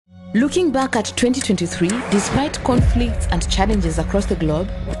Looking back at 2023, despite conflicts and challenges across the globe,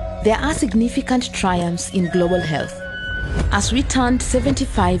 there are significant triumphs in global health. As we turned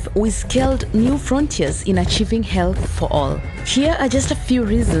 75, we scaled new frontiers in achieving health for all. Here are just a few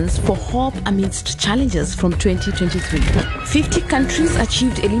reasons for hope amidst challenges from 2023. 50 countries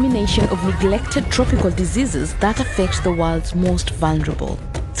achieved elimination of neglected tropical diseases that affect the world's most vulnerable.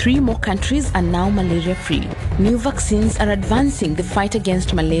 3 more countries are now malaria-free. New vaccines are advancing the fight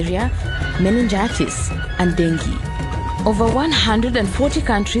against malaria, meningitis, and dengue. Over 140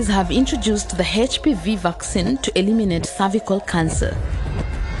 countries have introduced the HPV vaccine to eliminate cervical cancer.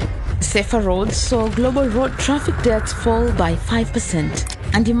 Safer roads saw global road traffic deaths fall by 5%.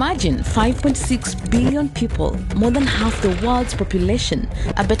 And imagine 5.6 billion people, more than half the world's population,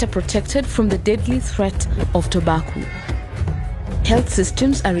 are better protected from the deadly threat of tobacco. Health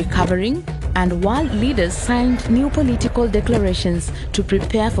systems are recovering, and world leaders signed new political declarations to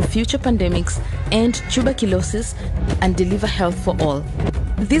prepare for future pandemics, end tuberculosis, and deliver health for all.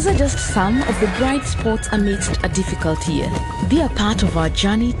 These are just some of the bright spots amidst a difficult year. They are part of our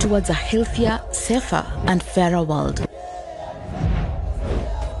journey towards a healthier, safer, and fairer world.